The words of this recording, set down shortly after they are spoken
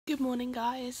Good morning,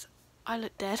 guys. I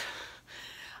look dead.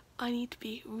 I need to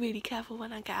be really careful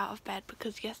when I get out of bed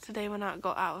because yesterday when I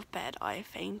got out of bed I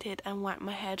fainted and whacked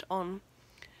my head on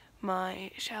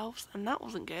my shelves and that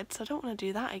wasn't good, so I don't want to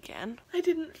do that again. I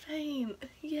didn't faint.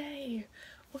 Yay.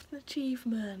 What an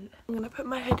achievement. I'm going to put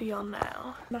my hoodie on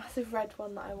now. Massive red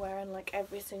one that I wear in like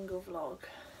every single vlog.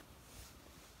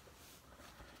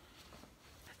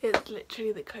 It's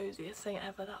literally the coziest thing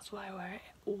ever, that's why I wear it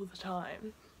all the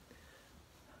time.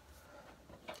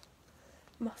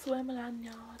 Must wear my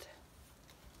lanyard.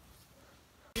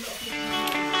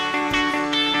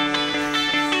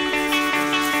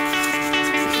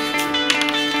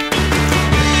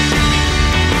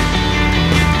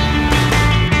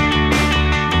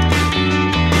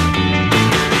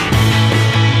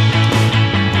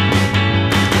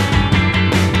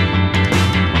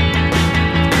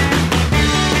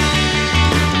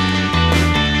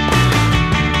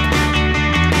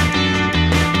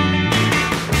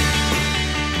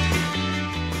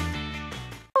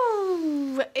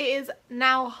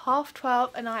 Now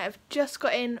 12:30 and I have just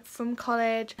got in from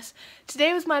college.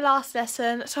 Today was my last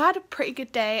lesson, so I had a pretty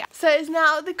good day. So it's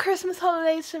now the Christmas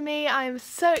holidays for me. I am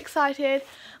so excited.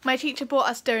 My teacher bought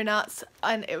us donuts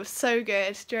and it was so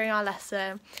good during our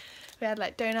lesson. We had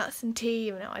like donuts and tea,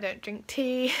 even though I don't drink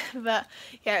tea, but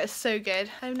yeah, it was so good.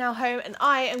 I'm now home and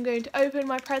I am going to open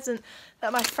my present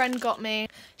that my friend got me.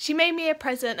 She made me a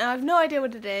present and I have no idea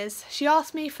what it is. She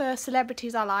asked me for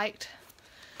celebrities I liked.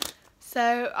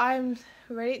 So I'm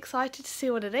really excited to see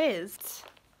what it is.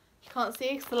 You can't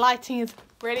see because the lighting is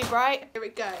really bright. Here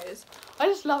it goes. I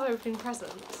just love opening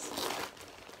presents.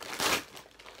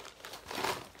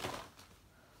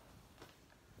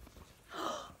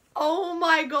 Oh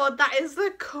my god, that is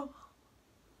the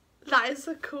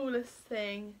coolest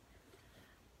thing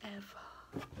ever.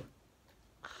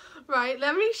 Right,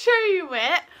 let me show you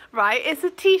it. Right, it's a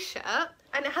t-shirt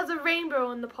and it has a rainbow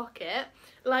on the pocket.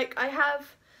 Like I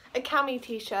have a Cami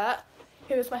t-shirt,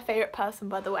 who is my favourite person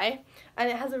by the way, and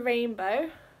it has a rainbow,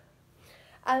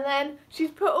 and then she's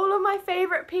put all of my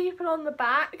favourite people on the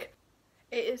back.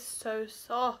 It is so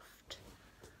soft.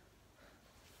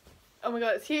 Oh my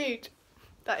god, it's huge.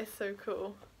 That is so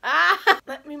cool. Ah,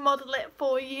 let me model it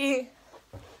for you.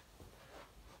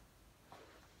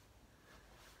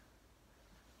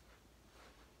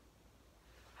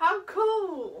 How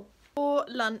cool! For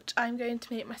lunch I'm going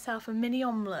to make myself a mini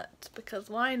omelette because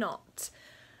why not?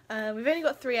 We've only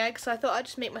got 3 eggs, so I thought I'd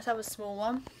just make myself a small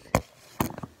one.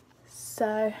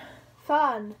 So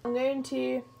fun. I'm going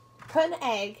to put an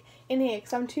egg in here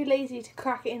because I'm too lazy to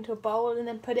crack it into a bowl and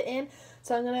then put it in.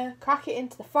 So I'm going to crack it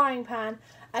into the frying pan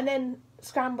and then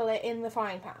scramble it in the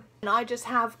frying pan. And I just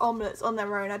have omelettes on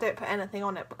their own. I don't put anything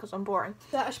on it because I'm boring.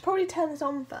 So I should probably turn this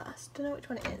on first. Don't know which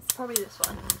one it is. Probably this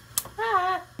one.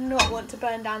 Ah, not want to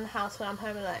burn down the house when I'm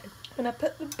home alone. I'm going to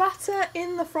put the butter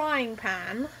in the frying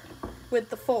pan with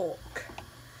the fork.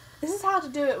 This is how to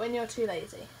do it when you're too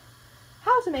lazy.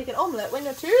 How to make an omelette when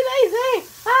you're too lazy.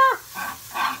 Ah!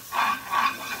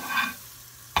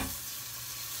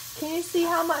 Can you see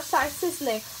how much that is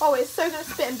sizzling? Oh, it's so going to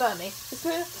spit and burn me. It's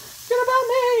going to burn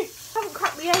me. I haven't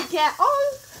cracked the egg yet.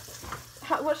 Oh,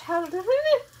 how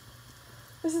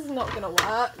this is not going to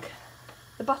work.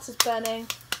 The butter's burning.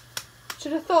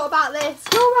 Should have thought about this.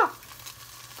 Nora!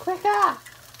 Quicker!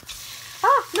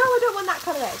 Ah, no, I don't want that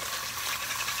kind of egg.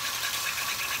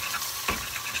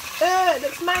 Ugh, it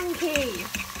looks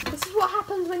manky. This is what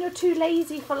happens when you're too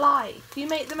lazy for life. You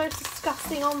make the most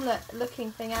disgusting omelette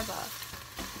looking thing ever.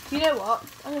 You know what?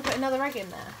 I'm going to put another egg in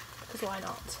there. Because why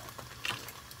not?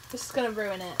 This is going to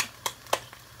ruin it.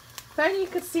 If only you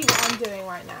could see what I'm doing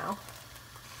right now.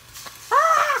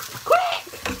 Ah! Quick!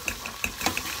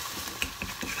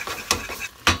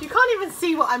 You can't even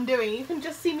see what I'm doing. You can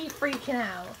just see me freaking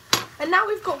out. And now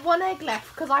we've got 1 egg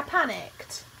left because I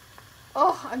panicked.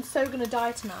 Oh, I'm so going to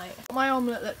die tonight. What my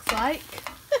omelette looks like.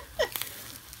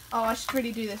 Oh, I should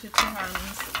really do this with 2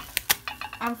 hands.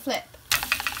 And flip.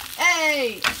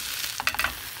 Hey!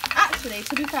 Actually,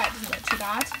 to be fair, it doesn't look too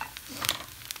bad.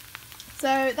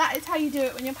 So that is how you do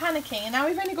it when you're panicking. And now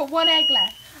we've only got 1 egg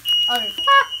left. Oh.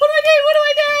 Ah, what do I do? What do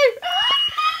I do? Ah!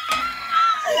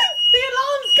 The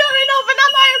alarm's going off and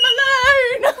I'm home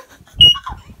alone!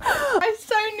 I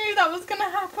so knew that was going to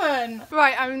happen.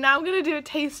 Right, I'm now going to do a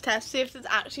taste test, see if this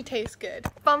actually tastes good.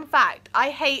 Fun fact, I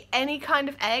hate any kind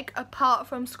of egg apart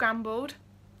from scrambled.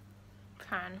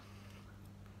 Pan.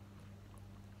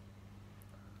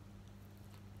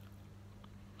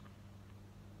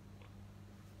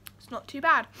 It's not too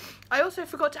bad. I also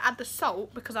forgot to add the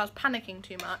salt because I was panicking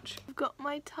too much. I've got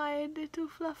my tired little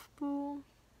fluff ball.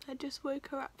 I just woke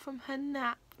her up from her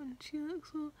nap and she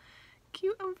looks all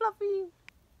Cute and fluffy.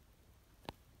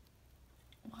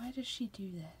 Why does she do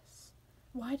this?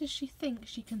 Why does she think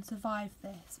she can survive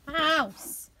this?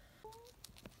 Mouse!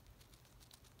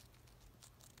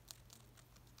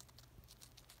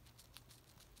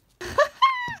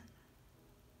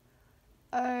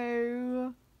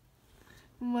 Oh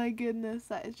my goodness,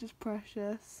 that is just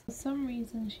precious. For some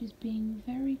reason she's being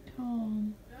very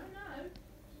calm.